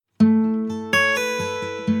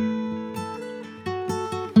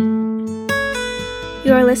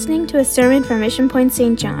You are listening to a sermon from Mission Point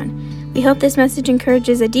St. John. We hope this message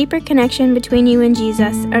encourages a deeper connection between you and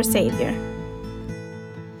Jesus, our Savior.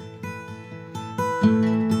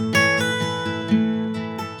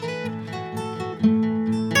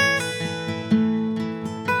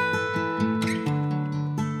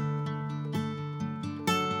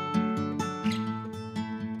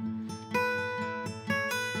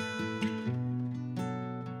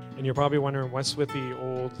 And you're probably wondering, what's with the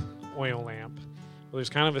old oil lamp? Well, there's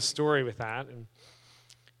kind of a story with that,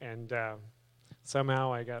 and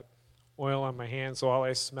somehow I got oil on my hands, so all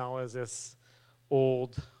I smell is this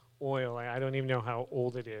old oil. I don't even know how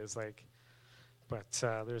old it is, but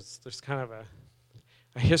there's kind of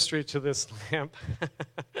a history to this lamp.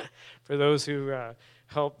 For those who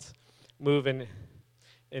helped move an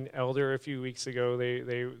elder a few weeks ago,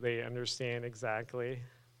 they understand exactly.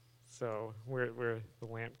 So where the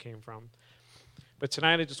lamp came from. But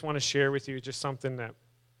tonight I just want to share with you just something that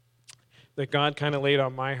God kind of laid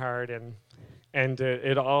on my heart, and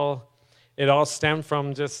it all stemmed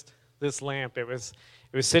from just this lamp. It was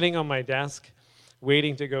sitting on my desk,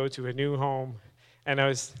 waiting to go to a new home, and I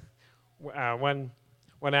was one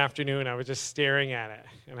afternoon I was just staring at it,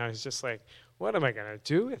 and I was just like, what am I gonna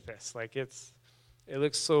do with this? Like it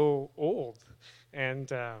looks so old,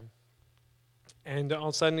 and all of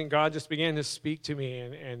a sudden God just began to speak to me,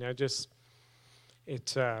 and I just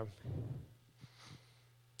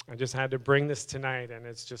had to bring this tonight, and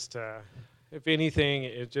it's just, if anything,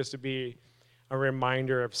 it's just to be a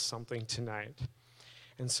reminder of something tonight.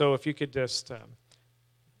 And so if you could just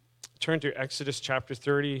turn to Exodus chapter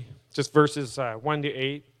 30, just verses 1 to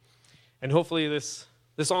 8, and hopefully this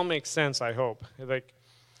all makes sense, I hope.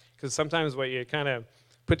 Because sometimes what you kind of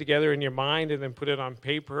put together in your mind and then put it on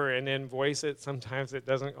paper and then voice it, sometimes it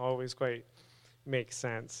doesn't always quite make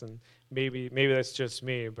sense, and maybe that's just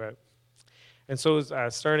me. And so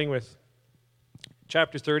starting with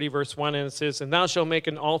chapter 30, verse 1, and it says, "And thou shalt make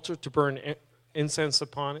an altar to burn incense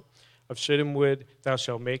upon it. Of shittim wood thou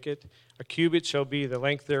shalt make it. A cubit shall be the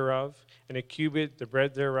length thereof, and a cubit the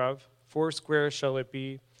breadth thereof. 4 square shall it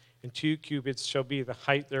be, and 2 cubits shall be the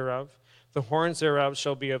height thereof. The horns thereof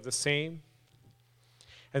shall be of the same.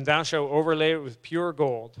 And thou shalt overlay it with pure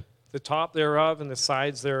gold, the top thereof and the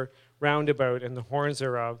sides there round about, and the horns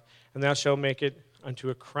thereof. And thou shalt make it unto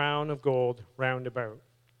a crown of gold round about."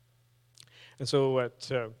 And so what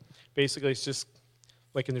basically it's just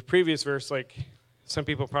like in the previous verse, like some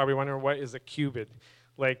people probably wonder, what is a cubit?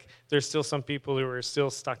 Like there's still some people who are still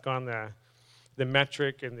stuck on the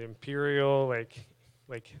metric and the imperial,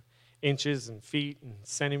 like inches and feet and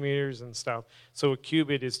centimeters and stuff. So a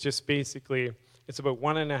cubit is just basically, it's about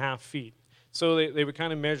 1.5 feet. So they would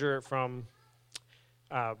kind of measure it from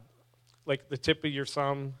like the tip of your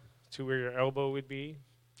thumb to where your elbow would be.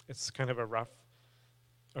 It's kind of a rough,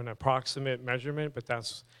 an approximate measurement, but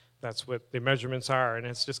that's what the measurements are. And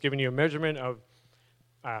it's just giving you a measurement of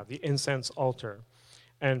the incense altar.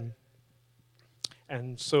 And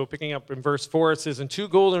so picking up in verse 4, it says, "And 2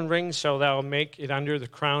 golden rings shalt thou make it under the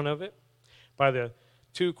crown of it. By the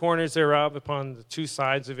 2 corners thereof, upon the 2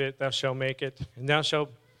 sides of it, thou shalt make it. And thou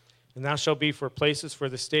shalt be for places for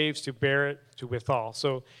the staves to bear it to withal."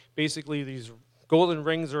 So basically these golden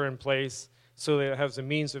rings are in place so that it has a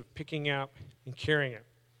means of picking up and carrying it.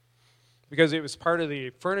 Because it was part of the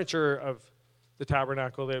furniture of the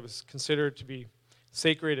tabernacle that was considered to be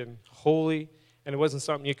sacred and holy, and it wasn't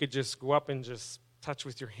something you could just go up and just touch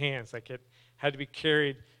with your hands. Like it had to be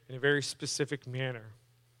carried in a very specific manner.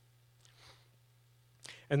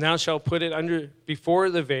 "And thou shalt put it before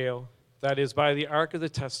the veil, that is by the ark of the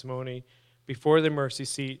testimony, before the mercy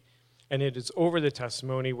seat, and it is over the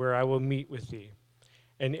testimony where I will meet with thee.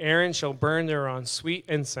 And Aaron shall burn thereon sweet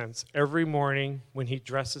incense every morning when he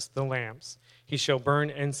dresseth the lamps. He shall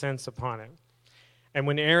burn incense upon it. And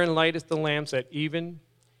when Aaron lighteth the lamps at even,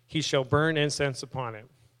 he shall burn incense upon it.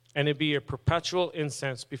 And it be a perpetual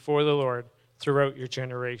incense before the Lord throughout your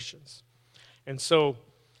generations." And so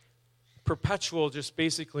perpetual just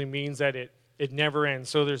basically means that it never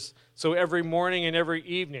ends. So every morning and every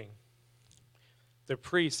evening, the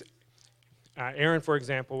priest, Aaron, for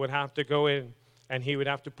example, would have to go in and he would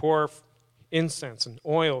have to pour incense and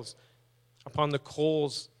oils upon the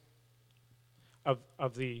coals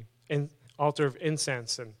of the altar of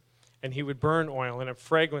incense, and he would burn oil, and a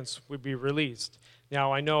fragrance would be released.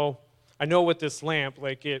 Now, I know with this lamp,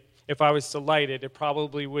 if I was to light it, it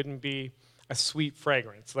probably wouldn't be a sweet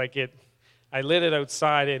fragrance. I lit it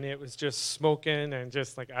outside, and it was just smoking, and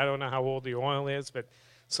just I don't know how old the oil is, but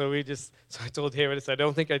so I told David, I said, "I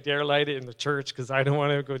don't think I dare light it in the church because I don't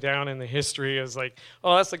want to go down in the history as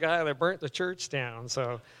oh, that's the guy that burnt the church down."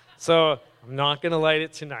 So So I'm not going to light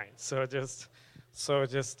it tonight. So just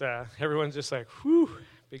everyone's just like, whew,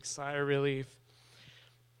 big sigh of relief.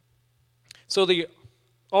 So the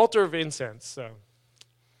altar of incense,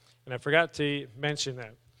 and I forgot to mention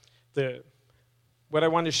that what I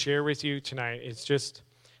want to share with you tonight is just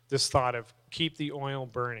this thought of keep the oil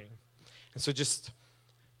burning. And so just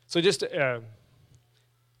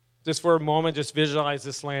for a moment, just visualize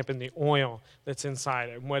this lamp and the oil that's inside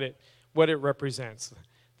it and what it represents.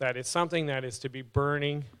 That it's something that is to be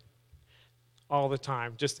burning all the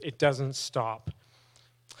time. Just it doesn't stop.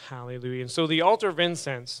 Hallelujah. And so the altar of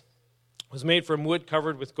incense was made from wood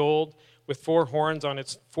covered with gold, with 4 horns on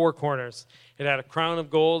its 4 corners. It had a crown of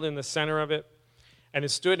gold in the center of it, and it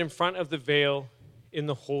stood in front of the veil in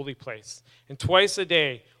the holy place. And twice a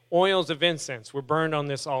day, oils of incense were burned on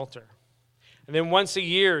this altar. And then once a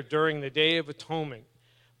year, during the Day of Atonement,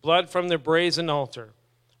 blood from the brazen altar,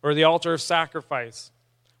 or the altar of sacrifice,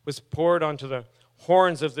 was poured onto the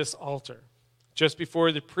horns of this altar, just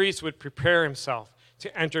before the priest would prepare himself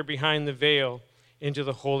to enter behind the veil into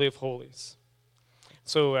the Holy of Holies.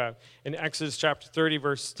 So in Exodus chapter 30,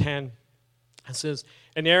 verse 10, it says,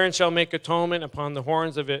 "And Aaron shall make atonement upon the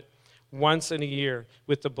horns of it once in a year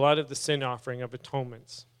with the blood of the sin offering of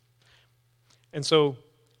atonements." And so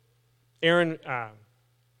Aaron,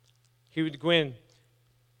 he would go in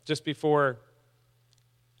just before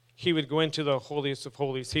he would go into the holiest of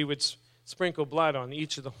holies. He would sprinkle blood on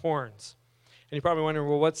each of the horns. And you're probably wondering,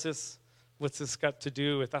 well, what's this got to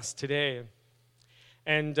do with us today?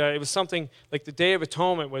 And it was something like the Day of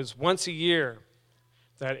Atonement was once a year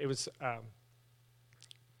that it was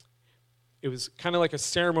kind of like a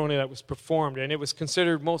ceremony that was performed, and it was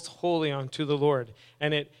considered most holy unto the Lord.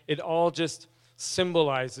 And it all just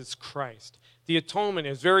symbolizes Christ. The atonement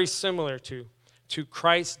is very similar to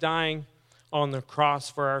Christ dying on the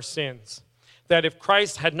cross for our sins. That if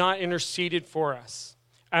Christ had not interceded for us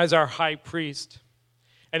as our high priest,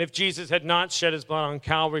 and if Jesus had not shed his blood on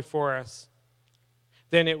Calvary for us,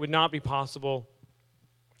 then it would not be possible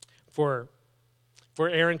for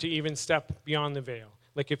Aaron to even step beyond the veil.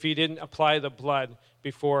 Like if he didn't apply the blood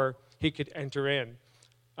before he could enter in,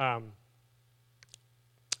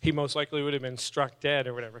 he most likely would have been struck dead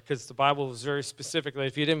or whatever, because the Bible was very specific that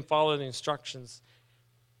if you didn't follow the instructions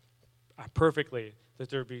perfectly,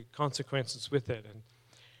 that there would be consequences with it.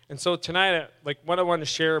 And so tonight, like what I want to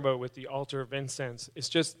share about with the altar of incense is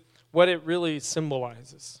just what it really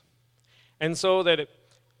symbolizes. And so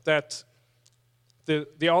that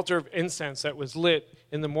the altar of incense that was lit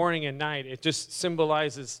in the morning and night, it just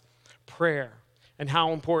symbolizes prayer and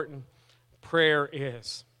how important prayer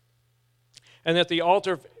is. And that the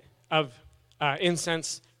altar of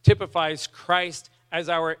incense typifies Christ as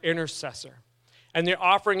our intercessor. And the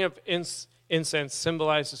offering of incense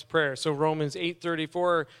symbolizes prayer. So Romans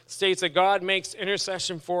 8:34 states that God makes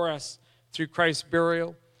intercession for us through Christ's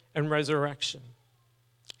burial and resurrection.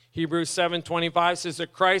 Hebrews 7:25 says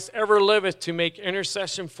that Christ ever liveth to make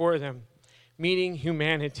intercession for them, meaning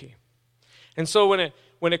humanity. And so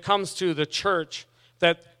when it comes to the church,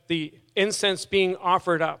 that the incense being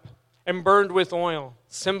offered up and burned with oil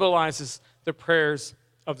symbolizes the prayers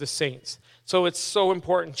of the saints. So it's so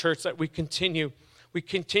important, church, that we continue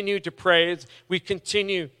to pray. We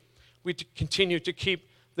continue to keep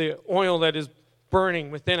the oil that is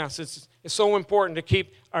burning within us. It's so important to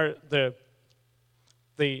keep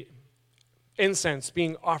the incense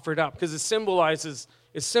being offered up, because it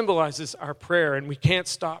symbolizes our prayer, and we can't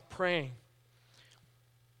stop praying.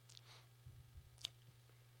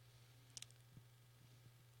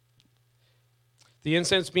 The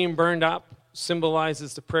incense being burned up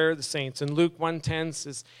symbolizes the prayer of the saints. And Luke 1:10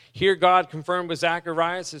 says, "Here God confirmed with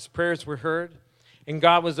Zacharias, his prayers were heard, and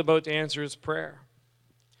God was about to answer his prayer."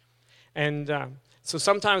 And so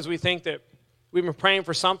sometimes we think that we've been praying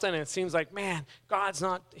for something, and it seems like, man,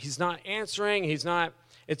 he's not answering,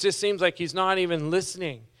 it just seems like he's not even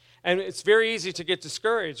listening. And it's very easy to get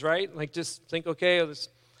discouraged, right? Like just think, okay,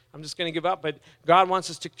 I'm just going to give up. But God wants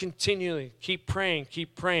us to continually keep praying.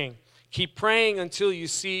 Keep praying until you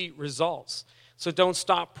see results. So don't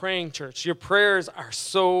stop praying, church. Your prayers are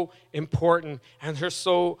so important, and they're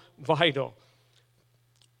so vital.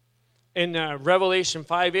 In Revelation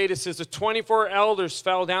 5:8, it says, "The 24 elders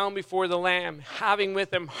fell down before the Lamb, having with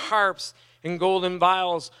them harps and golden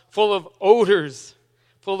vials full of odors,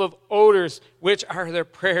 which are the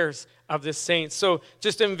prayers of the saints." So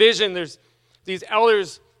just envision there's these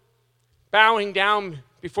elders bowing down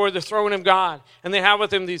before the throne of God, and they have with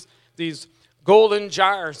them these golden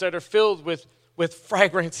jars that are filled with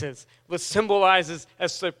fragrances, symbolizes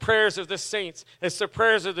as the prayers of the saints. It's the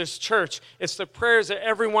prayers of this church. It's the prayers that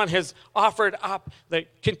everyone has offered up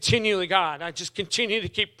that continually, God, I just continue to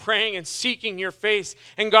keep praying and seeking your face.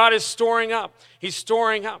 And God is storing up. He's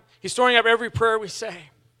storing up. He's storing up every prayer we say.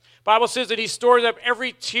 The Bible says that he stores up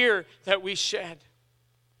every tear that we shed.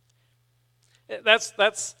 That's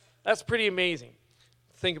pretty amazing.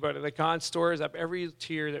 Think about it, that God stores up every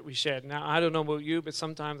tear that we shed. Now, I don't know about you, but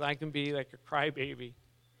sometimes I can be like a crybaby.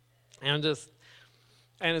 And it's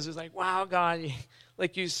just like, wow, God,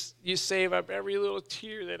 you save up every little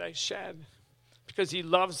tear that I shed because he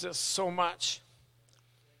loves us so much.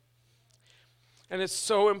 And it's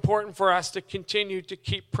so important for us to continue to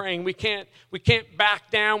keep praying. We can't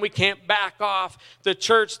back down. We can't back off. The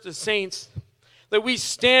church, the saints, that we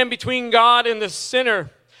stand between God and the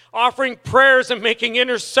sinner, offering prayers and making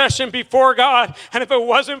intercession before God. And if it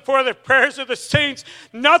wasn't for the prayers of the saints,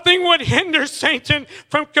 nothing would hinder Satan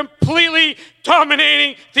from completely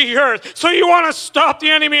dominating the earth. So you want to stop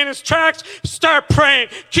the enemy in his tracks? Start praying.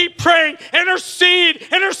 Keep praying. Intercede.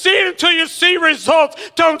 Intercede until you see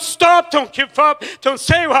results. Don't stop. Don't give up. Don't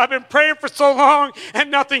say, well, I've been praying for so long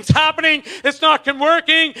and nothing's happening. It's not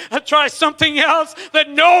working. I'll try something else. That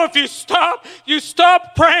no, if you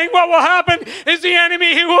stop praying, what will happen is the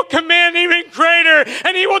enemy, he will command even greater,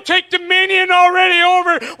 and he will take dominion already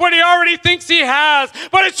over what he already thinks he has.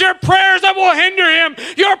 But it's your prayers that will hinder him.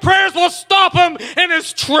 Your prayers will stop him in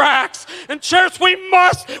his tracks. And church, we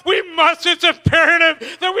must, it's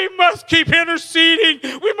imperative that we must keep interceding.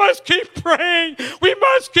 We must keep praying. We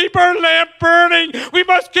must keep our lamp burning. We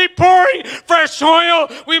must keep pouring fresh oil.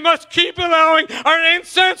 We must keep allowing our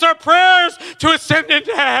incense, our prayers to ascend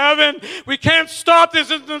into heaven. We can't stop. This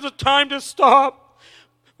isn't the time to stop.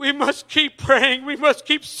 We must keep praying. We must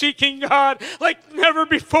keep seeking God like never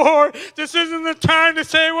before. This isn't the time to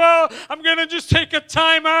say, well, I'm going to just take a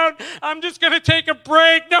time out. I'm just going to take a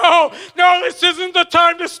break. No, this isn't the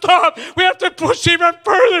time to stop. We have to push even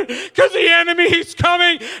further because the enemy, he's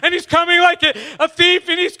coming, and he's coming like a thief,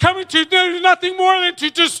 and he's coming to do nothing more than to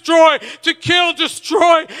destroy, to kill,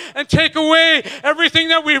 destroy, and take away everything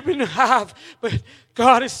that we have. But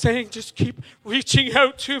God is saying, just keep reaching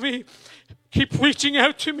out to me. Keep reaching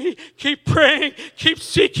out to me. Keep praying. Keep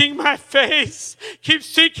seeking my face. Keep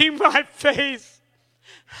seeking my face.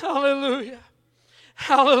 Hallelujah.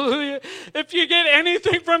 Hallelujah. If you get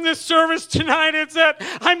anything from this service tonight, it's that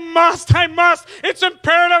I must. It's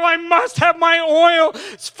imperative. I must have my oil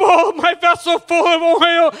full, my vessel full of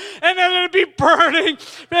oil, and then it'll be burning.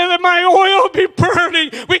 And then my oil will be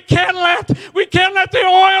burning. We can't let the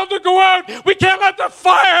oil to go out. We can't let the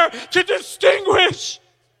fire to distinguish.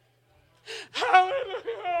 Hallelujah.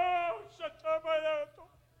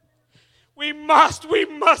 We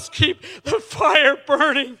must keep the fire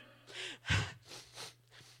burning.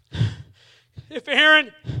 If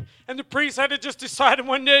Aaron and the priest had to just decided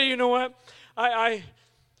one day, you know what, I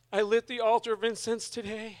lit the altar of incense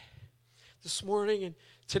this morning, and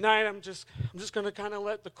tonight I'm just going to kind of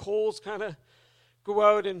let the coals kind of go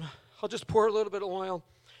out, and I'll just pour a little bit of oil.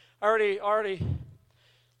 I already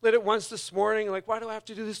lit it once this morning. Like, why do I have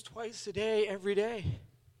to do this twice a day, every day?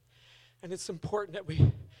 And it's important that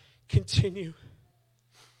we continue.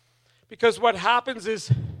 Because what happens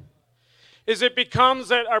is it becomes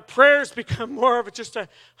that our prayers become more of just a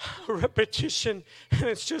repetition, and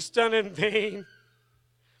it's just done in vain.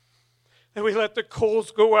 And we let the coals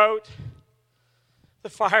go out, the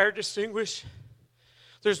fire distinguish.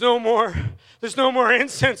 There's no more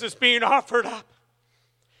incense that's being offered up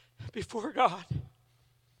before God.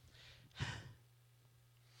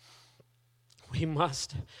 We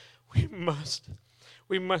must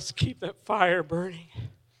keep that fire burning.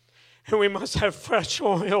 And we must have fresh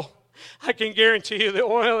oil. I can guarantee you the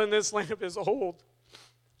oil in this lamp is old.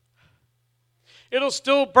 It'll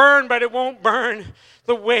still burn, but it won't burn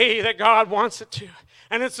the way that God wants it to.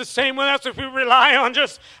 And it's the same with us if we rely on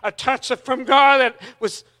just a touch from God that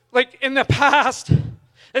was like in the past.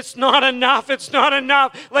 It's not enough. It's not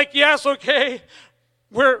enough. Like, yes, okay,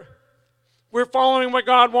 we're following what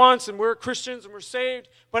God wants, and we're Christians, and we're saved,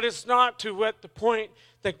 but it's not to what the point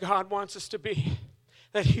that God wants us to be,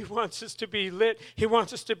 that he wants us to be lit. He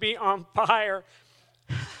wants us to be on fire.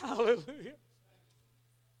 Hallelujah.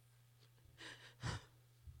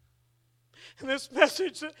 And this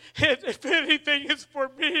message, if anything, is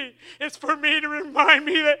for me. It's for me to remind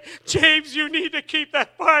me that, James, you need to keep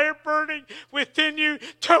that fire burning within you.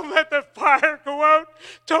 Don't let the fire go out.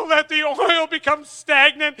 Don't let the oil become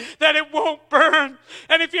stagnant, that it won't burn.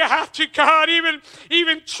 And if you have to, God,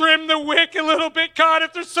 even trim the wick a little bit, God.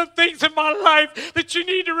 If there's some things in my life that you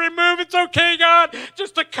need to remove, it's okay, God,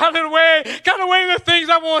 just to cut it away. Cut away the things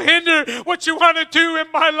that will hinder what you want to do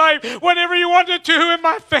in my life, whatever you want to do in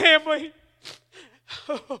my family.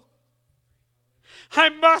 Oh, I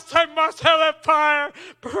must have that fire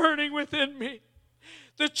burning within me.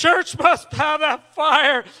 The church must have that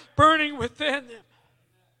fire burning within them.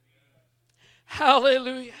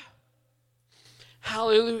 Hallelujah.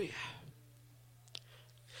 Hallelujah.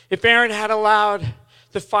 If Aaron had allowed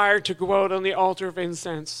the fire to go out on the altar of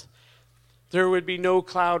incense, there would be no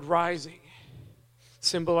cloud rising,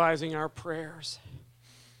 symbolizing our prayers.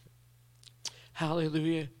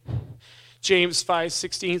 Hallelujah. James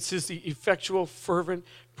 5:16 says, the effectual, fervent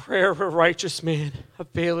prayer of a righteous man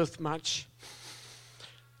availeth much.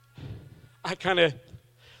 I kind of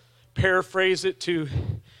paraphrase it to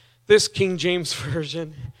this King James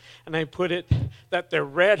Version, and I put it that the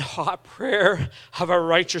red-hot prayer of a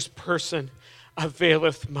righteous person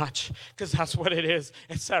availeth much, because that's what it is.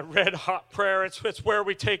 It's that red-hot prayer. It's where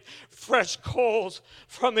we take fresh coals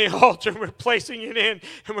from the altar and we're placing it in,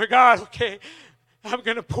 and we're, God, okay, I'm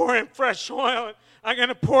going to pour in fresh oil. I'm going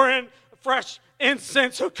to pour in fresh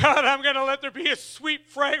incense. Oh, God, I'm going to let there be a sweet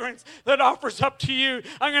fragrance that offers up to you.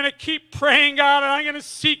 I'm going to keep praying, God, and I'm going to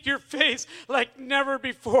seek your face like never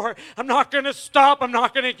before. I'm not going to stop. I'm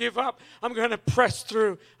not going to give up. I'm going to press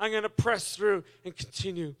through. I'm going to press through and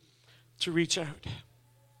continue to reach out.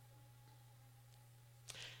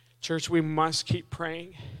 Church, we must keep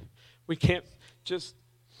praying. We can't just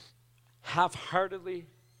half-heartedly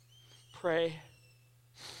pray.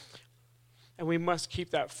 And we must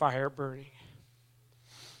keep that fire burning.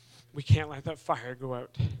 We can't let that fire go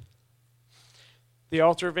out. The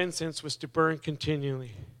altar of incense was to burn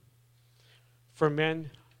continually. For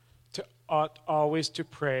men ought always to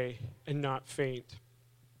pray and not faint.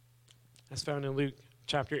 That's found in Luke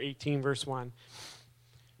chapter 18, verse 1.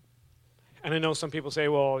 And I know some people say,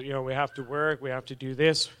 well, we have to work, we have to do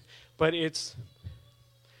this. But it's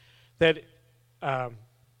that, I'll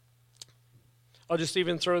just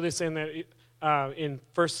even throw this in that in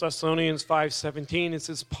 1 Thessalonians 5:17, it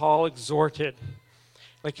says, Paul exhorted.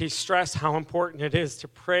 Like he stressed how important it is to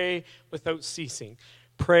pray without ceasing.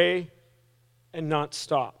 Pray and not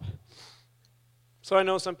stop. So I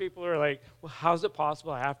know some people are like, well, how is it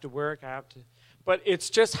possible? I have to work, But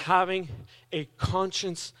it's just having a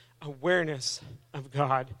conscious awareness of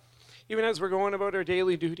God. Even as we're going about our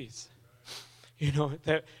daily duties.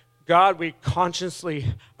 That God, we consciously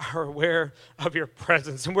are aware of your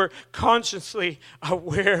presence. And we're consciously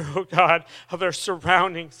aware, oh God, of our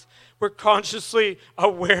surroundings. We're consciously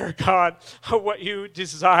aware, God, of what you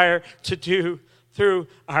desire to do through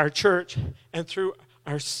our church and through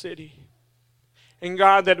our city. And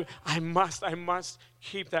God, that I must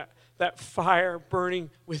keep that fire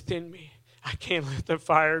burning within me. I can't let the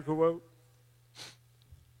fire go out.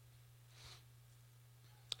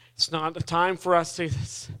 It's not the time for us to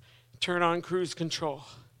turn on cruise control,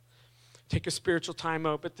 take a spiritual time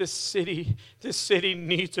out. But this city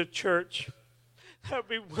needs a church that would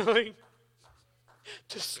be willing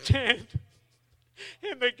to stand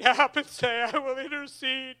in the gap and say, I will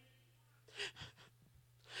intercede.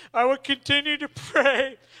 I will continue to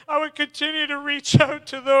pray. I will continue to reach out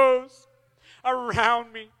to those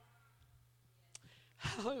around me.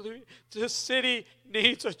 Hallelujah. This city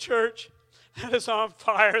needs a church that is on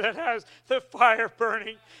fire, that has the fire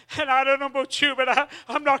burning. And I don't know about you, but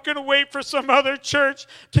I'm not going to wait for some other church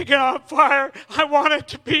to get on fire. I want it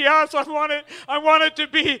to be us. I want it to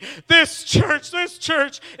be this church. This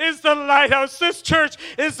church is the lighthouse. This church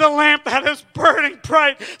is the lamp that is burning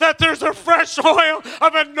bright, that there's a fresh oil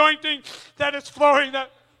of anointing that is flowing,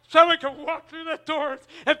 that someone can walk through the doors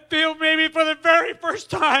and feel maybe for the very first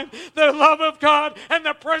time the love of God and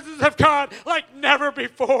the presence of God like never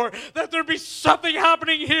before. That there be something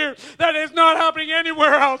happening here that is not happening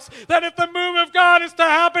anywhere else. That if the move of God is to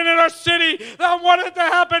happen in our city, then I want it to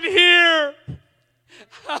happen here.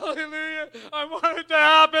 Hallelujah. I want it to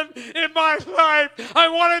happen in my life. I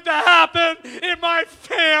want it to happen in my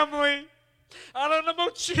family. I don't know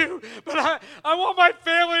about you, but I want my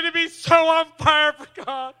family to be so on fire for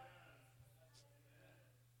God.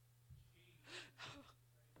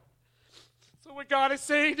 So what God is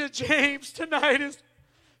saying to James tonight is,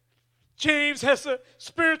 James, as a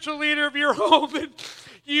spiritual leader of your home, and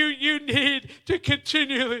you need to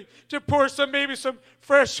continually to pour some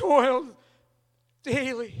fresh oil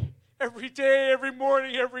daily, every day, every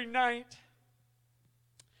morning, every night.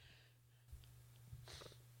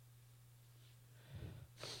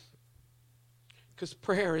 Because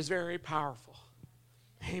prayer is very powerful.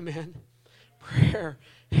 Amen. Prayer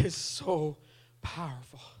is so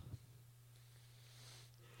powerful.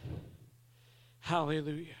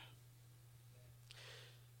 Hallelujah.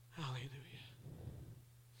 Hallelujah.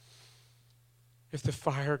 If the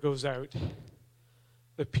fire goes out,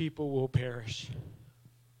 the people will perish.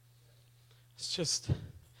 It's just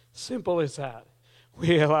simple as that.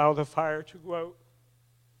 We allow the fire to go out.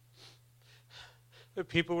 The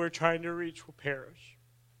people we're trying to reach will perish.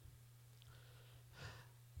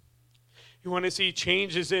 You want to see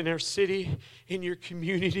changes in our city, in your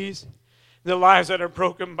communities, the lives that are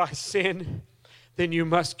broken by sin, then you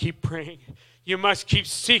must keep praying. You must keep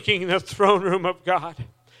seeking the throne room of God.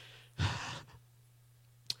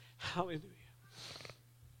 Hallelujah.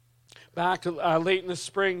 Back late in the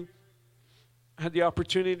spring, I had the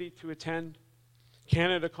opportunity to attend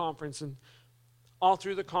Canada Conference, and all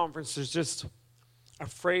through the conference, there's just a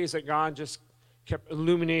phrase that God just kept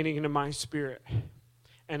illuminating into my spirit,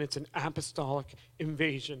 and it's an apostolic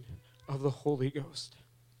invasion of the Holy Ghost.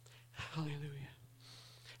 Hallelujah.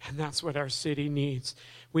 And that's what our city needs.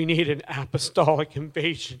 We need an apostolic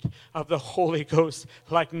invasion of the Holy Ghost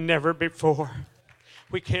like never before.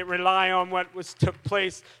 We can't rely on what took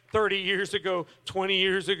place 30 years ago, 20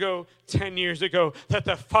 years ago, 10 years ago, that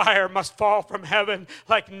the fire must fall from heaven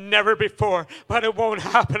like never before. But it won't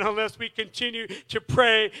happen unless we continue to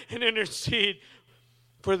pray and intercede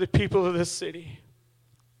for the people of this city,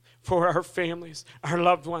 for our families, our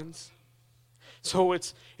loved ones. So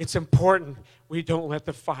it's important we don't let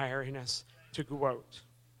the fire in us to go out.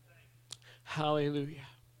 Hallelujah.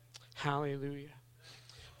 Hallelujah.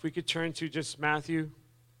 If we could turn to just Matthew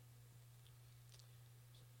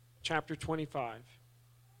chapter 25.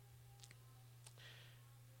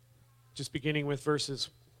 Just beginning with verses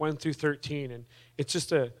 1 through 13. And it's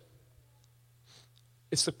the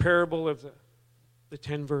parable of the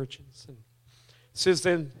 10 virgins. And it says,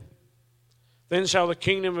 Then shall the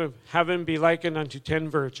kingdom of heaven be likened unto 10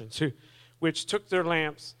 virgins, which took their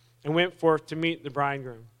lamps and went forth to meet the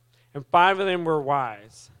bridegroom. And 5 of them were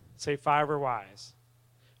wise. Say 5 were wise.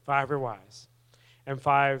 5 were wise. And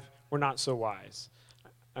 5 were not so wise.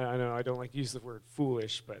 I know I don't like to use the word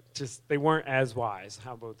foolish, but just they weren't as wise.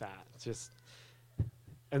 How about that?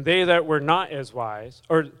 And they that were not as wise,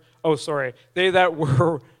 they that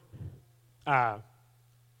were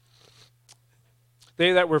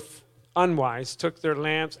unwise took their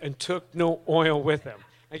lamps and took no oil with them.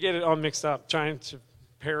 I get it all mixed up, trying to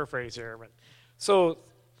paraphrase here, but so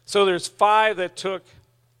there's 5 that took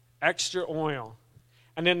extra oil,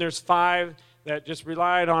 and then there's 5 that just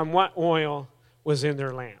relied on what oil was in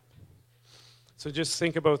their lamp. So just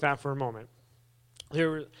think about that for a moment.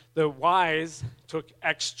 The wise took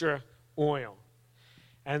extra oil,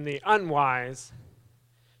 and the unwise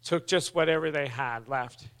took just whatever they had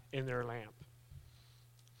left in their lamp.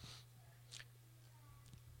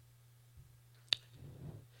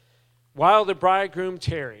 While the bridegroom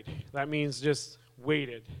tarried, that means just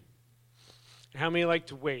waited. How many like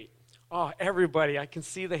to wait? Oh, everybody, I can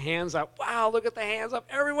see the hands up. Wow, look at the hands up.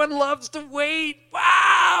 Everyone loves to wait.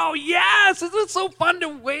 Wow, yes. Isn't it so fun to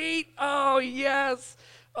wait? Oh, yes.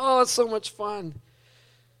 Oh, it's so much fun.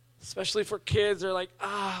 Especially for kids. They're like,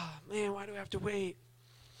 man, why do I have to wait?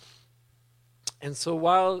 And so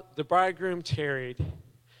while the bridegroom tarried,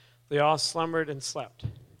 they all slumbered and slept.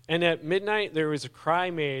 And at midnight there was a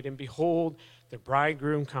cry made, and behold, the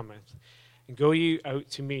bridegroom cometh. And go ye out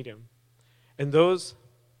to meet him. And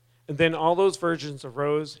then all those virgins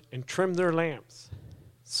arose and trimmed their lamps.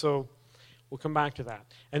 So we'll come back to that.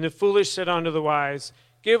 And the foolish said unto the wise,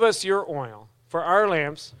 Give us your oil, for our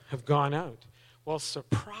lamps have gone out. Well,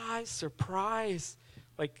 surprise, surprise.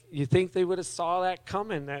 Like, you think they would have saw that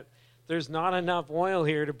coming, that there's not enough oil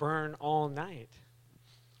here to burn all night.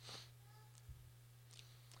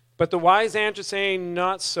 But the wise answered, saying,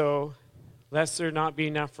 Not so, lest there not be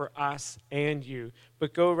enough for us and you.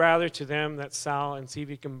 But go rather to them that sell, and see if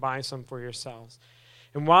you can buy some for yourselves.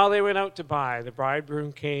 And while they went out to buy, the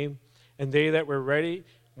bridegroom came, and they that were ready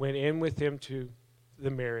went in with him to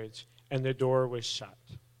the marriage, and the door was shut.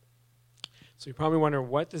 So you probably wonder,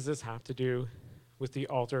 what does this have to do with the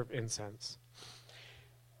altar of incense?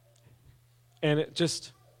 And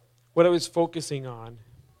what I was focusing on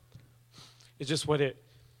is just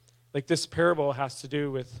this parable has to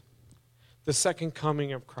do with the second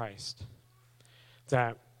coming of Christ.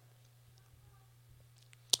 That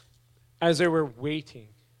as they were waiting,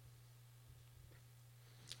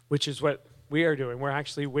 which is what we are doing. We're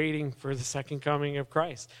actually waiting for the second coming of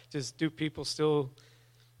Christ. Do people still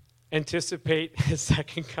anticipate his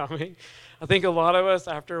second coming? I think a lot of us,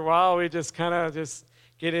 after a while, we just kind of just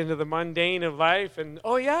get into the mundane of life and,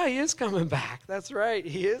 oh yeah, he is coming back. That's right.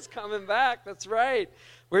 He is coming back. That's right.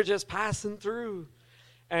 We're just passing through.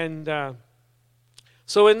 And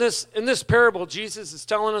so in this parable, Jesus is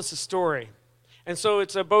telling us a story. And so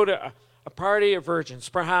it's about a party of virgins.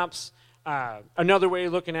 Perhaps another way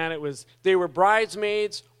of looking at it was they were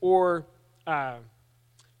bridesmaids or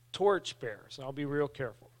torch bearers. I'll be real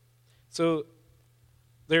careful. So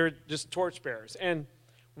they're just torch bearers. And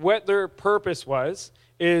what their purpose was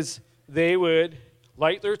is they would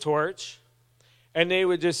light their torch and they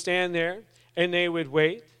would just stand there and they would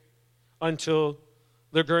wait until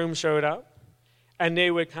the groom showed up, and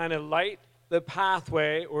they would kind of light the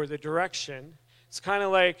pathway or the direction. It's kind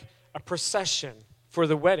of like a procession for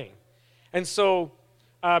the wedding. And so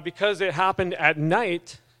because it happened at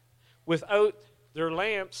night, without their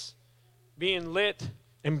lamps being lit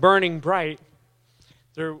and burning bright,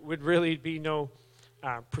 there would really be no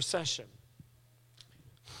procession.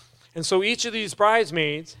 And so each of these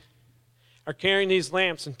bridesmaids are carrying these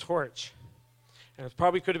lamps and torch. And it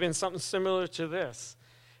probably could have been something similar to this.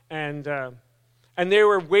 And they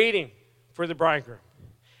were waiting for the bridegroom.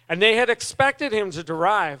 And they had expected him to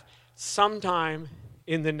arrive sometime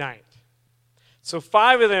in the night. So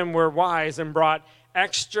 5 of them were wise and brought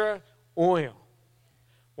extra oil,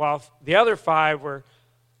 while the other 5 were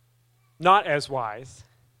not as wise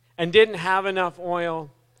and didn't have enough oil,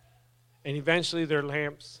 and eventually their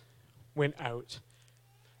lamps went out.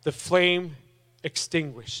 The flame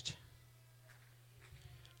extinguished.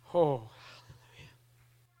 Oh, hallelujah.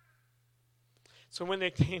 So when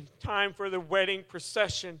it came time for the wedding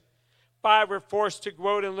procession, 5 were forced to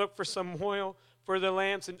go out and look for some oil for the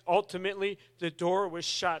lamps, and ultimately the door was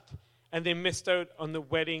shut, and they missed out on the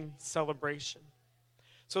wedding celebration.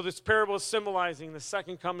 So this parable is symbolizing the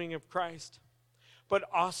second coming of Christ. But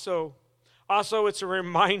also it's a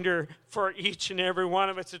reminder for each and every one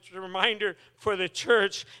of us. It's a reminder for the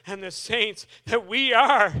church and the saints that we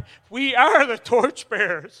are the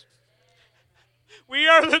torchbearers. We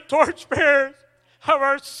are the torchbearers of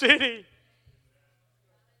our city.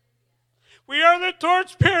 We are the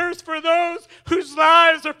torchbearers for those whose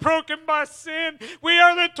lives are broken by sin. We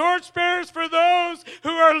are the torchbearers for those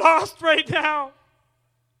who are lost right now.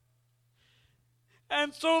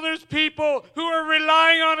 And so there's people who are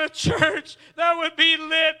relying on a church that would be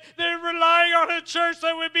lit. They're relying on a church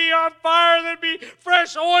that would be on fire. There'd be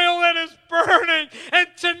fresh oil that is burning. And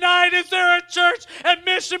tonight, is there a church at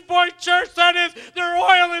Mission Point Church that is, their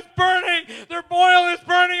oil is burning,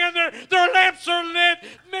 and their lamps are lit?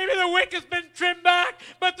 Maybe the wick has been trimmed back,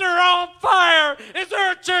 but they're on fire. Is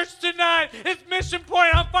there a church tonight? Is Mission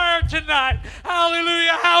Point on fire tonight?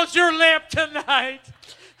 Hallelujah. How's your lamp tonight?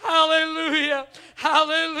 Hallelujah.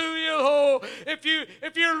 Hallelujah. Oh, if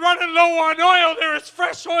you're running low on oil, there is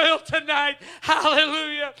fresh oil tonight.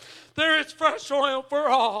 Hallelujah. There is fresh oil for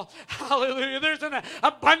all. Hallelujah. There's an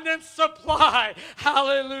abundant supply.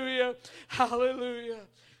 Hallelujah. Hallelujah.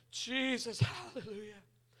 Jesus. Hallelujah.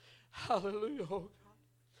 Hallelujah. Oh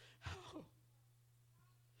God. Oh.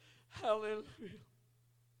 Hallelujah.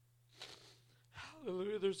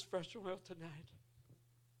 Hallelujah. There's fresh oil tonight.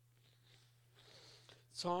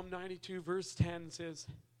 Psalm 92 verse 10 says,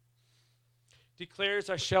 declares,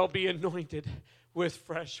 I shall be anointed with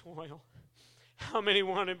fresh oil. How many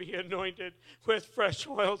want to be anointed with fresh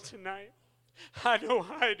oil tonight? I know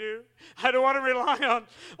I do. I don't want to rely on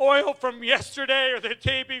oil from yesterday or the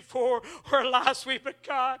day before or last week, but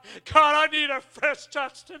God, I need a fresh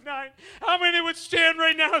touch tonight. How many would stand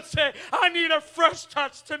right now and say, I need a fresh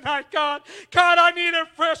touch tonight, God? God, I need a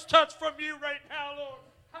fresh touch from you right now, Lord.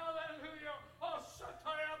 Hallelujah. Oh,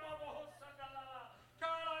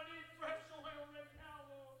 God, I need fresh oil right now,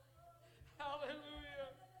 Lord. Hallelujah.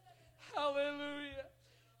 Hallelujah.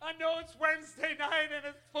 I know it's Wednesday night and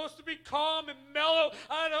it's supposed to be calm and mellow.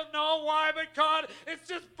 I don't know why, but God, it's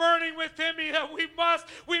just burning within me that we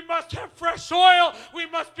must have fresh oil. We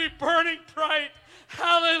must be burning bright.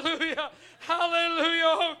 Hallelujah. Hallelujah,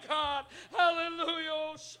 oh God. Hallelujah.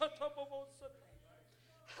 Oh,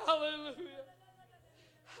 hallelujah.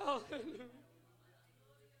 Hallelujah.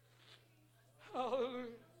 Hallelujah.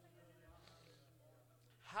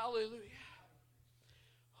 Hallelujah.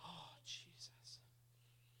 Oh, Jesus.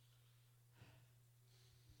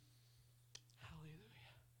 Hallelujah.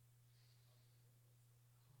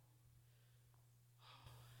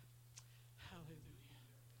 Hallelujah.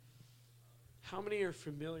 How many are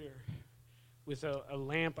familiar with a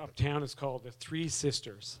lamp uptown? It's called the Three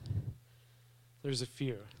Sisters. There's a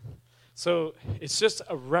few. So it's just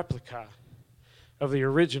a replica of the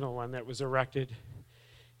original one that was erected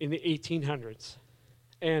in the 1800s.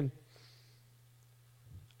 And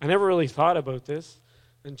I never really thought about this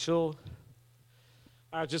until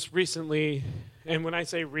just recently, and when I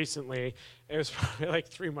say recently, it was probably like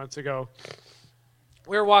 3 months ago.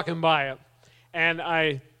 We were walking by it, and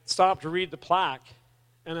I stopped to read the plaque,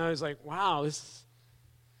 and I was like, wow, this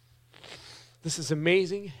is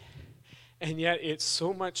amazing, and yet it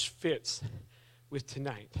so much fits with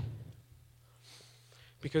tonight.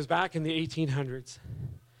 Because back in the 1800s,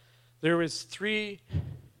 there was 3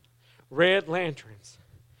 red lanterns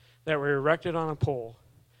that were erected on a pole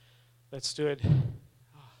that stood,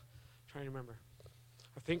 trying to remember,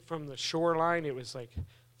 I think from the shoreline it was like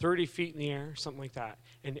 30 feet in the air, something like that.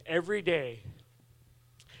 And every day,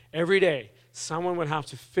 someone would have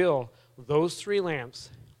to fill those 3 lamps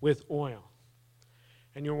with oil.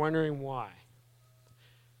 And you're wondering why.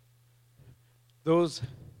 Those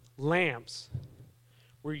lamps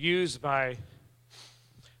were used by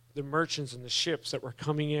the merchants and the ships that were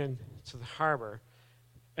coming in to the harbor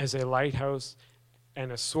as a lighthouse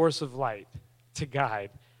and a source of light to guide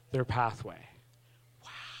their pathway. Wow.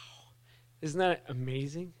 Isn't that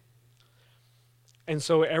amazing? And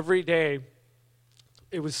so every day,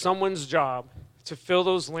 it was someone's job to fill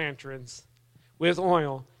those lanterns with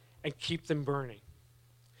oil and keep them burning.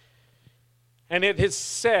 And it is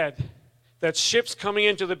said that ships coming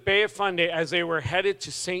into the Bay of Fundy as they were headed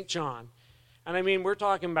to St. John, and I mean, we're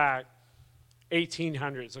talking back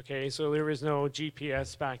 1800s, okay? So there was no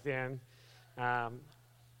GPS back then.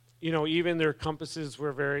 Even their compasses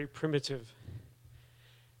were very primitive.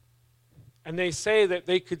 And they say that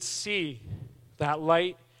they could see that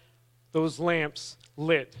light, those lamps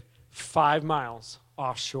lit 5 miles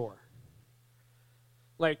offshore.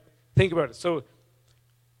 Like, think about it. So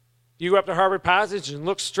you go up to Harbor Passage and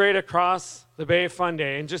look straight across the Bay of Fundy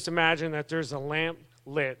and just imagine that there's a lamp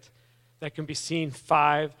lit that can be seen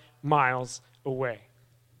 5 miles away.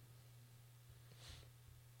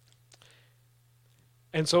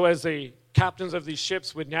 And so as the captains of these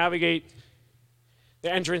ships would navigate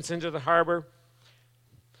the entrance into the harbor,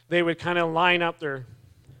 they would kind of line up the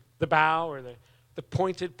bow or the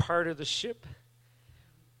pointed part of the ship.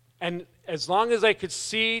 And as long as they could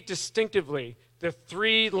see distinctively the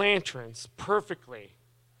 3 lanterns perfectly,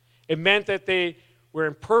 it meant that they were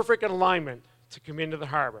in perfect alignment to come into the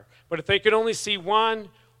harbor. But if they could only see 1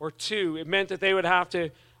 or 2, it meant that they would have to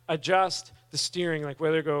adjust the steering, like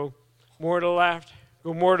whether go more to the left,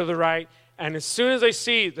 go more to the right. And as soon as they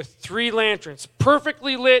see the 3 lanterns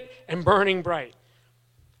perfectly lit and burning bright,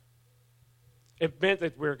 it meant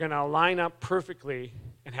that we're going to line up perfectly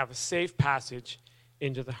and have a safe passage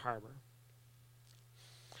into the harbor.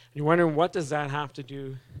 And you're wondering, what does that have to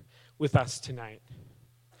do with us tonight?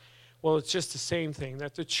 Well, it's just the same thing,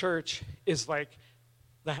 that the church is like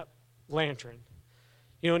that lantern.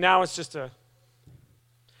 Now it's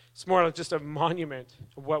more like just a monument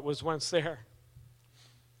of what was once there.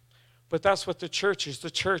 But that's what the church is. The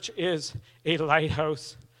church is a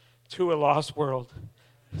lighthouse to a lost world,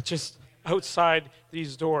 just outside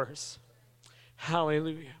these doors.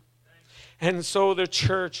 Hallelujah. And so the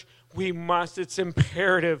church, it's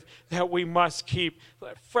imperative that we must keep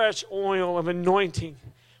fresh oil of anointing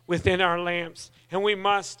within our lamps. And we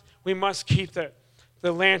must keep the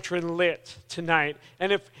lantern lit tonight.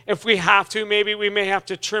 And if we have to, maybe we may have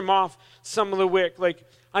to trim off some of the wick. Like,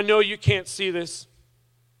 I know you can't see this,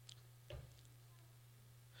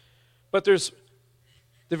 but there's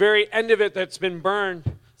the very end of it that's been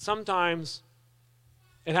burned. Sometimes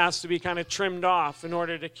it has to be kind of trimmed off in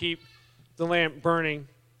order to keep the lamp burning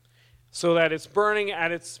so that it's burning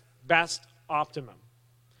at its best optimum.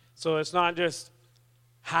 So it's not just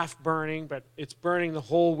half burning, but it's burning the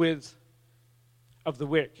whole width of the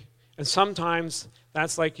wick. And sometimes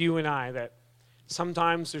that's like you and I, that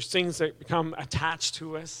sometimes there's things that become attached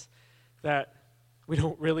to us that we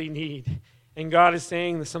don't really need. And God is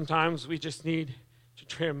saying that sometimes we just need to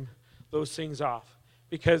trim those things off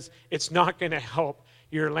because it's not going to help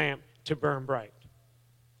your lamp to burn bright.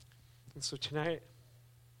 And so tonight,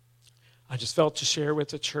 I just felt to share with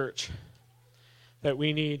the church that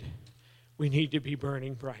we need to be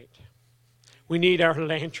burning bright. We need our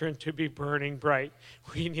lantern to be burning bright.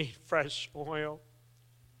 We need fresh oil.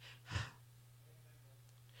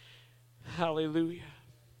 Hallelujah.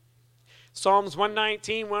 Psalms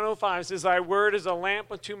 119, 105 says, "Thy word is a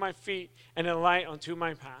lamp unto my feet and a light unto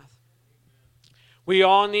my path." We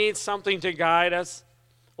all need something to guide us,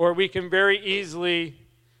 or we can very easily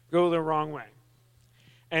go the wrong way.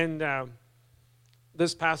 And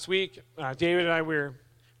this past week, David and I,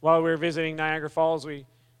 while we were visiting Niagara Falls, we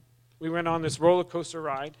we went on this roller coaster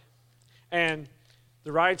ride, and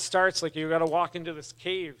the ride starts like you got to walk into this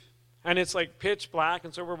cave, and it's like pitch black,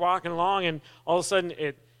 and so we're walking along, and all of a sudden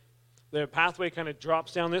the pathway kind of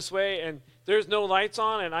drops down this way, and there's no lights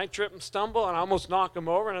on, and I trip and stumble, and I almost knock him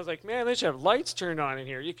over, and I was like, man, they should have lights turned on in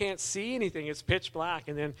here. You can't see anything. It's pitch black.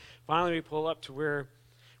 And then finally we pull up to where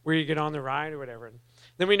you get on the ride or whatever. And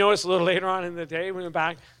then we noticed a little later on in the day, we went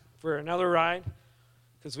back for another ride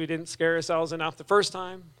because we didn't scare ourselves enough the first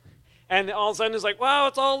time. And all of a sudden it's like, wow,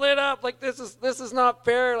 it's all lit up. Like, this is not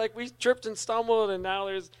fair. Like, we tripped and stumbled, and now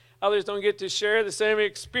others don't get to share the same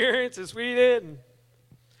experience as we did.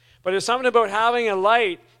 But there's something about having a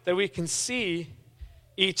light that we can see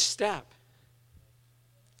each step.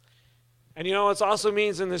 And it also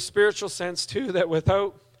means in the spiritual sense too, that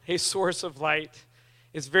without a source of light,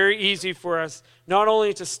 it's very easy for us not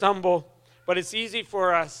only to stumble, but it's easy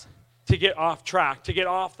for us to get off track, to get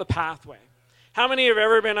off the pathway. How many have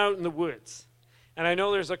ever been out in the woods? And I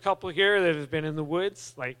know there's a couple here that have been in the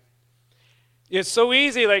woods. Like, it's so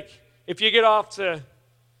easy, like, if you get off to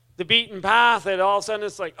the beaten path, and all of a sudden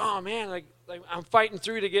it's like, oh man, like I'm fighting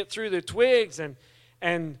through to get through the twigs,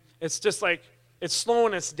 and it's just like it's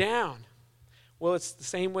slowing us down. Well, it's the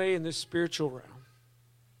same way in this spiritual realm.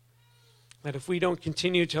 That if we don't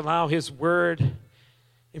continue to allow His Word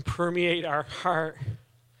and permeate our heart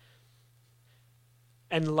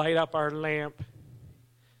and light up our lamp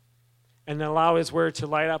and allow His Word to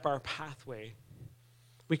light up our pathway,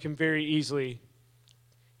 we can very easily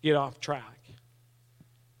get off track.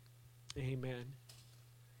 Amen.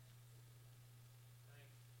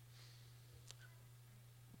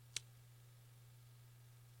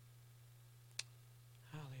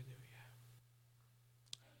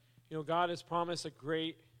 Hallelujah. God has promised a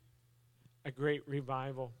great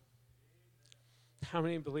revival. How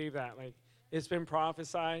many believe that? Like, it's been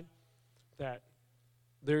prophesied that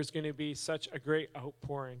there's going to be such a great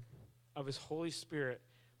outpouring of His Holy Spirit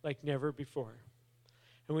like never before.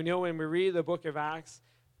 And we know when we read the book of Acts,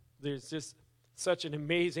 there's just such an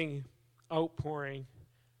amazing outpouring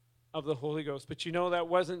of the Holy Ghost. But that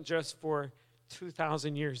wasn't just for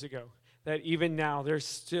 2,000 years ago. That even now,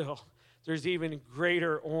 there's even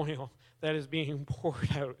greater oil that is being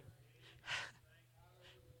poured out.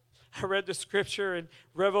 I read the scripture in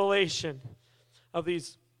Revelation of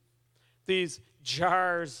these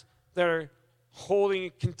jars that are holding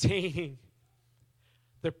and containing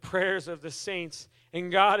the prayers of the saints.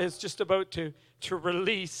 And God is just about to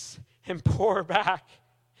release and pour back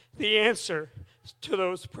the answer to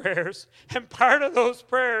those prayers. And part of those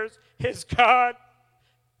prayers is, God,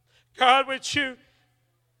 would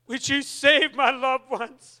you save my loved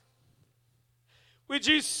ones? Would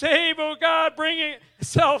you save, oh God, bringing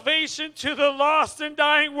salvation to the lost and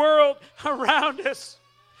dying world around us?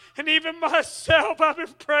 And even myself, I've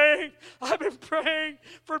been praying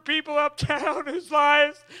for people uptown whose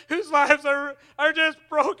lives are just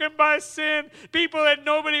broken by sin. People that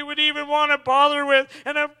nobody would even want to bother with.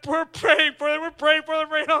 And we're praying for them. We're praying for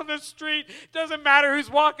them right on the street. It doesn't matter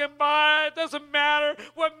who's walking by. It doesn't matter.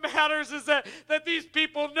 What matters is that these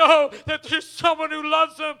people know that there's someone who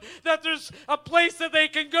loves them, that there's a place that they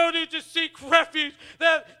can go to seek refuge,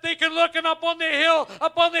 that they can look up on the hill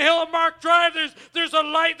of Mark Drive. There's a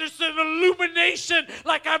light. There's an illumination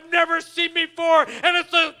like I've never seen before. And it's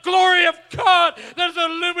the glory of God that's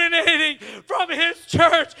illuminating from His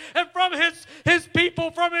church and from His people,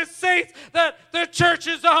 from His saints, that the church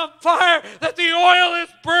is on fire, that the oil is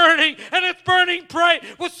burning, and it's burning bright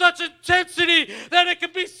with such intensity that it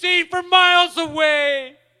can be seen from miles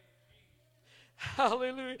away.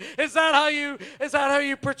 Hallelujah. Is that how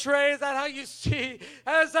you portray? Is that how you see?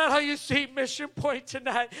 Is that how you see Mission Point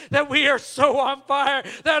tonight? That we are so on fire,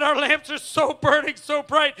 that our lamps are so burning, so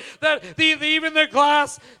bright, that even the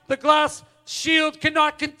glass shield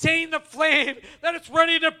cannot contain the flame, that it's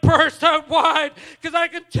ready to burst out wide. Because I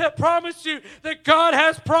can promise you that God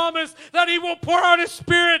has promised that He will pour out His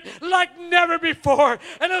Spirit like never before.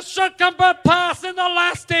 And it shall come to pass in the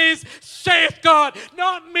last days, saith God.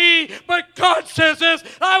 Not me, but God says this: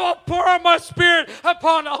 I will pour out my Spirit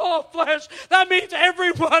upon all flesh. That means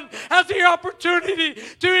everyone has the opportunity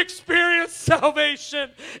to experience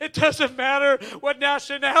salvation. It doesn't matter what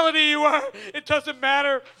nationality you are. It doesn't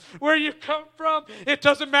matter where you come from. It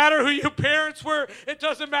doesn't matter who your parents were. It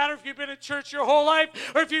doesn't matter if you've been in church your whole life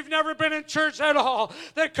or if you've never been in church at all.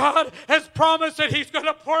 That God has promised that He's going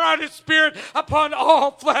to pour out His Spirit upon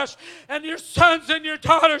all flesh. And your sons and your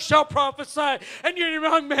daughters shall prophesy, and your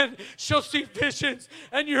young men shall see visions,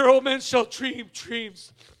 and your old men shall dream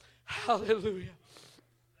dreams. Hallelujah.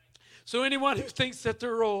 So anyone who thinks that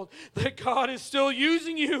they're old, that God is still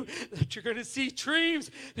using you, that you're going to see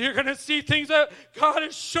dreams, you're going to see things that God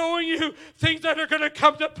is showing you, things that are going to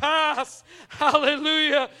come to pass.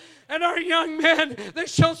 Hallelujah. And our young men, they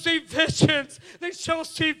shall see visions. They shall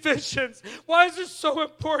see visions. Why is this so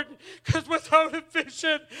important? Because without a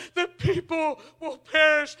vision, the people will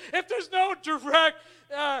perish. If there's no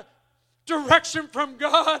direction from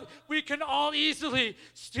God, we can all easily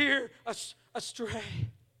steer astray.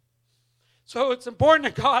 So it's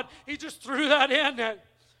important to God. He just threw that in,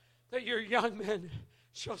 that your young men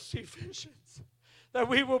shall see visions, that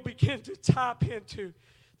we will begin to tap into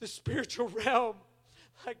the spiritual realm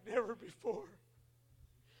like never before.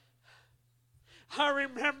 I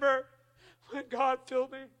remember when God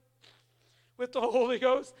filled me with the Holy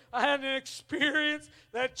Ghost, I had an experience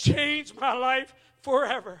that changed my life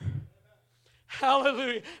forever.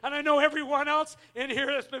 Hallelujah. And I know everyone else in here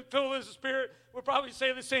that's been filled with the Spirit will probably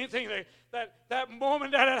say the same thing. That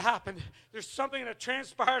moment that it happened, there's something that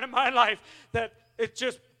transpired in my life that it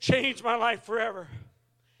just changed my life forever.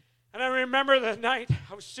 And I remember the night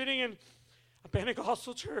I was sitting in a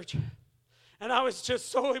Pentecostal church, and I was just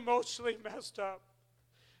so emotionally messed up.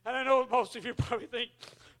 And I know most of you probably think,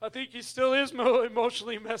 I think he still is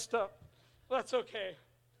emotionally messed up. Well, that's okay.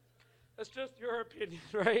 That's just your opinion,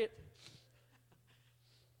 right?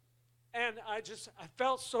 And I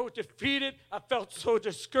felt so defeated. I felt so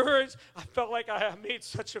discouraged. I felt like I had made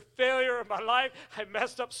such a failure in my life. I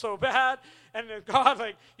messed up so bad. And then God,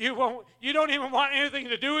 like, you don't even want anything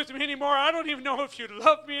to do with me anymore. I don't even know if you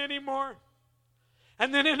love me anymore.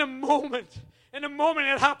 And then in a moment,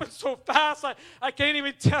 it happened so fast, I can't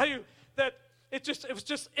even tell you that it was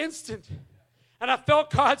just instant. And I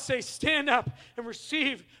felt God say, stand up and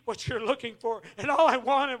receive what you're looking for. And all I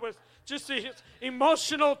wanted was just the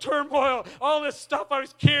emotional turmoil, all this stuff I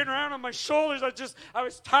was carrying around on my shoulders. I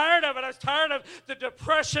was tired of it. I was tired of the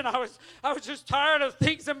depression. I was just tired of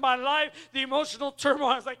things in my life, the emotional turmoil.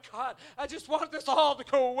 I was like, God, I just want this all to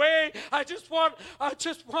go away. I just want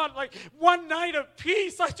like one night of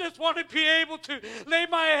peace. I just want to be able to lay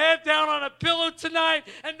my head down on a pillow tonight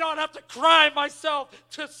and not have to cry myself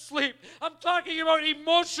to sleep. I'm talking about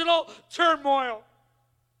emotional turmoil.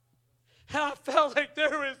 And I felt like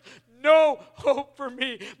there was no hope for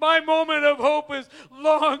me. My moment of hope is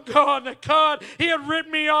long gone. That God, He had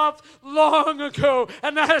written me off long ago.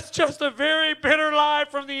 And that is just a very bitter lie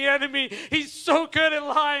from the enemy. He's so good at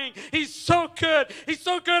lying. He's so good. He's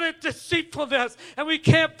so good at deceitfulness. And we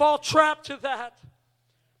can't fall trap to that.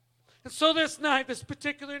 And so this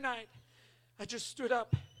particular night, I just stood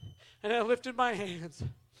up and I lifted my hands.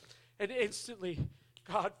 And instantly,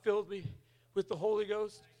 God filled me with the Holy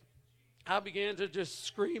Ghost. I began to just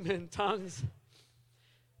scream in tongues.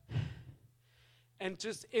 And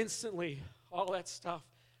just instantly, all that stuff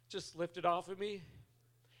just lifted off of me.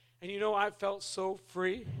 And I felt so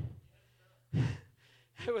free.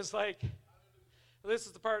 It was like, this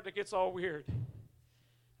is the part that gets all weird.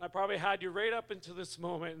 I probably had you right up into this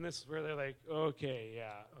moment, and this is where they're like, okay.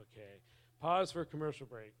 Pause for a commercial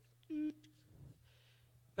break.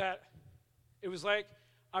 That it was like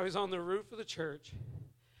I was on the roof of the church,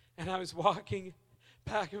 and I was walking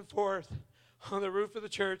back and forth on the roof of the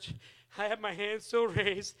church. I had my hands still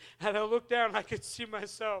raised, and I looked down, and I could see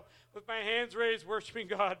myself with my hands raised, worshiping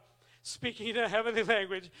God, speaking in a heavenly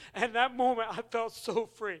language. And that moment, I felt so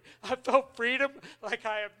free. I felt freedom like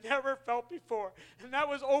I have never felt before. And that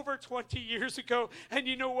was over 20 years ago. And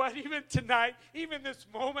you know what? Even tonight, even this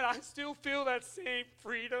moment, I still feel that same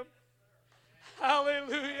freedom.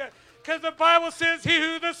 Hallelujah. Because the Bible says, he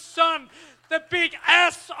who the Son, the big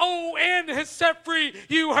S-O-N, has set free,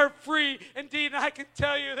 you are free indeed. And I can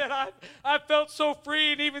tell you that I felt so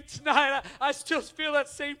free, and even tonight I still feel that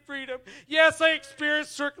same freedom. Yes, I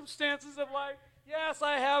experienced circumstances of life. Yes,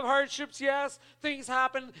 I have hardships. Yes, things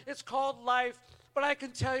happen. It's called life. But I can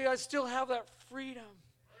tell you I still have that freedom.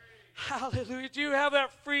 Hallelujah. Do you have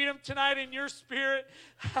that freedom tonight in your spirit?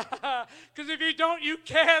 Because if you don't, you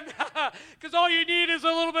can. Because all you need is a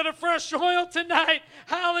little bit of fresh oil tonight.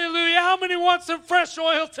 Hallelujah. How many want some fresh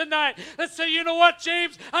oil tonight? Let's say, you know what,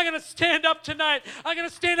 James? I'm going to stand up tonight. I'm going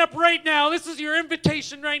to stand up right now. This is your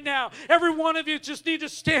invitation right now. Every one of you just need to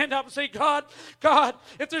stand up and say, God,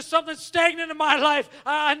 if there's something stagnant in my life,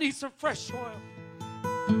 I need some fresh oil.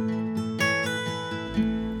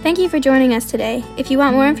 Thank you for joining us today. If you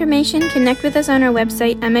want more information, connect with us on our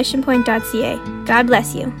website at missionpoint.ca. God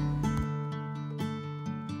bless you.